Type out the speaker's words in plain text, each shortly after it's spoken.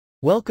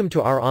Welcome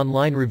to our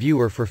online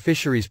reviewer for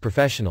fisheries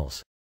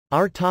professionals.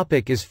 Our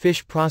topic is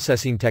fish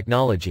processing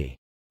technology.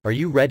 Are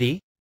you ready?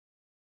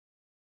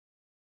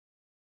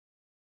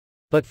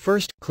 But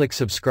first, click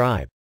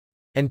subscribe.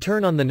 And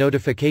turn on the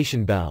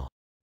notification bell.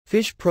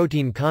 Fish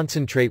protein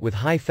concentrate with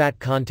high fat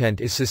content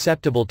is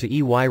susceptible to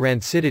EY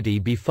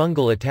rancidity B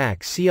fungal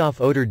attack C off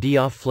odor D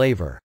off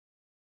flavor.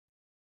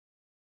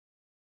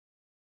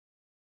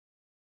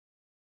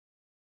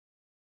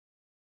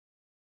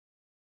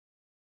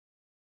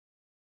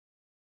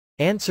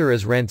 Answer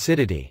is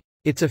rancidity.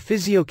 It's a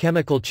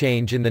physiochemical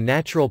change in the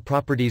natural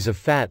properties of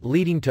fat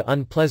leading to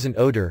unpleasant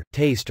odor,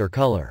 taste or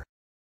color.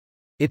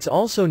 It's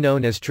also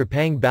known as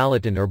trepang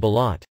balaton or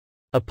balat.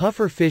 A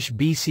puffer fish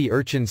B sea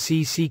urchin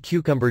C sea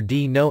cucumber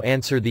D no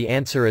answer. The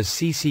answer is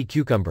C sea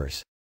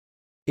cucumbers.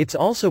 It's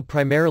also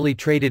primarily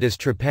traded as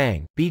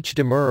trepang, beach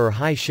demur or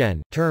hai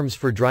shen, terms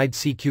for dried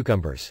sea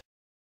cucumbers.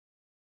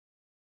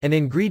 An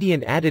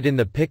ingredient added in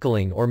the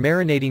pickling or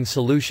marinating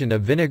solution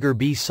of vinegar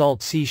B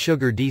salt C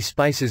sugar D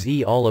spices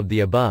E all of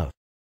the above.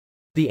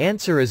 The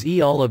answer is E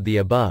all of the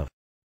above.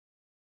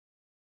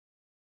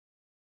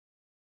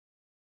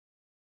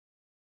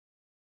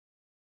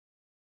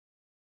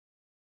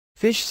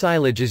 Fish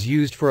silage is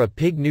used for a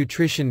pig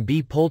nutrition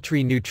B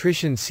poultry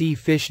nutrition C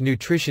fish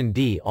nutrition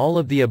D all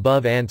of the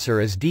above. Answer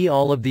is D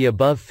all of the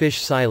above.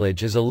 Fish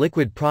silage is a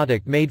liquid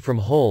product made from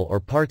whole or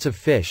parts of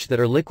fish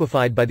that are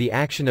liquefied by the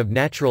action of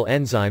natural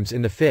enzymes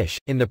in the fish,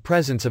 in the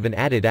presence of an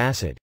added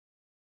acid.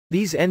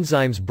 These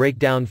enzymes break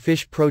down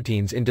fish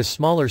proteins into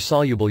smaller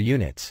soluble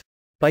units.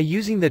 By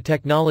using the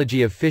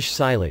technology of fish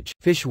silage,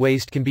 fish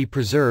waste can be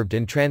preserved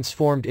and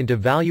transformed into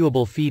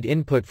valuable feed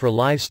input for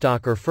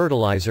livestock or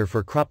fertilizer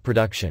for crop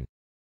production.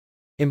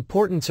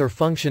 Importance or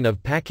function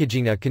of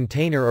packaging: a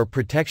container or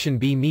protection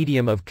B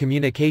medium of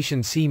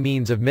communication C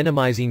means of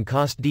minimizing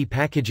cost D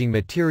packaging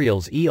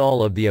materials E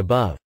all of the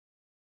above.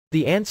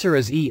 The answer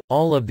is E,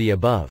 all of the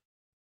above.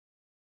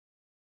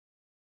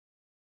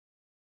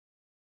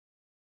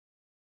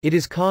 It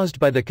is caused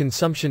by the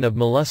consumption of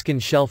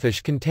molluscan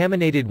shellfish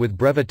contaminated with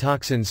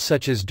brevetoxins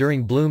such as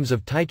during blooms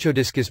of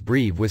Tychodiscus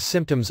breve with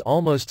symptoms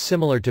almost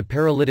similar to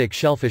paralytic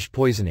shellfish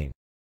poisoning.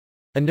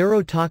 A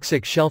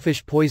neurotoxic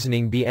shellfish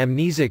poisoning B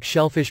amnesic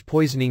shellfish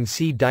poisoning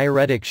C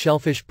diuretic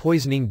shellfish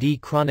poisoning D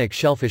chronic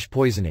shellfish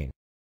poisoning.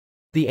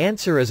 The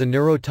answer is a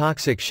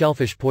neurotoxic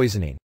shellfish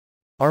poisoning.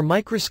 Are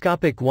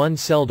microscopic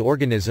one-celled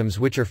organisms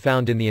which are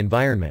found in the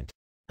environment.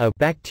 A.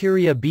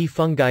 Bacteria B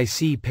fungi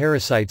C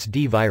parasites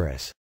D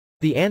virus.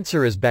 The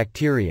answer is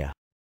bacteria.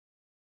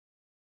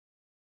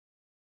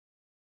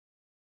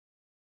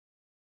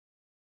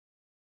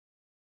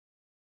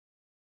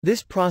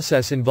 This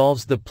process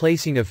involves the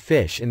placing of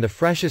fish in the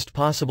freshest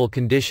possible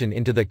condition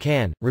into the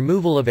can,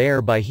 removal of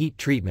air by heat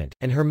treatment,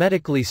 and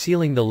hermetically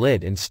sealing the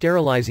lid and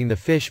sterilizing the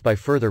fish by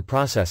further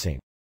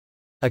processing.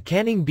 A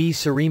canning B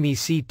surimi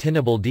C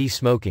tinnable D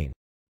smoking.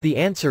 The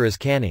answer is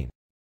canning.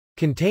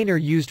 Container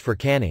used for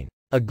canning.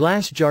 A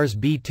glass jars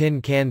B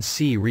tin cans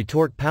C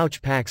retort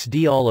pouch packs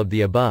D all of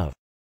the above.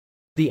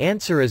 The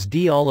answer is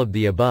D all of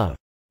the above.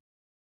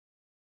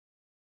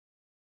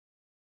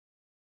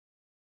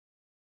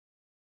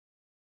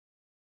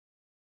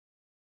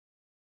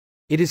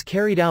 It is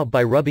carried out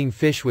by rubbing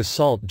fish with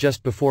salt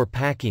just before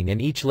packing and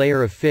each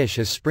layer of fish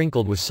is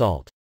sprinkled with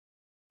salt.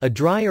 A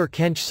dry or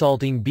kench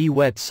salting B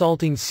wet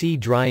salting C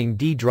drying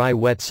D dry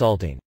wet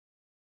salting.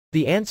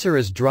 The answer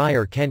is dry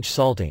or kench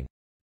salting.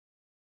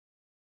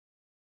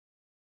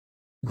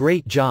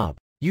 Great job!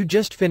 You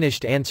just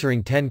finished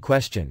answering 10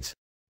 questions.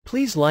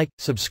 Please like,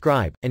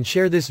 subscribe, and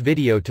share this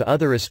video to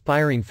other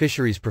aspiring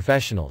fisheries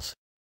professionals.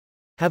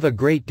 Have a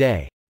great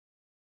day.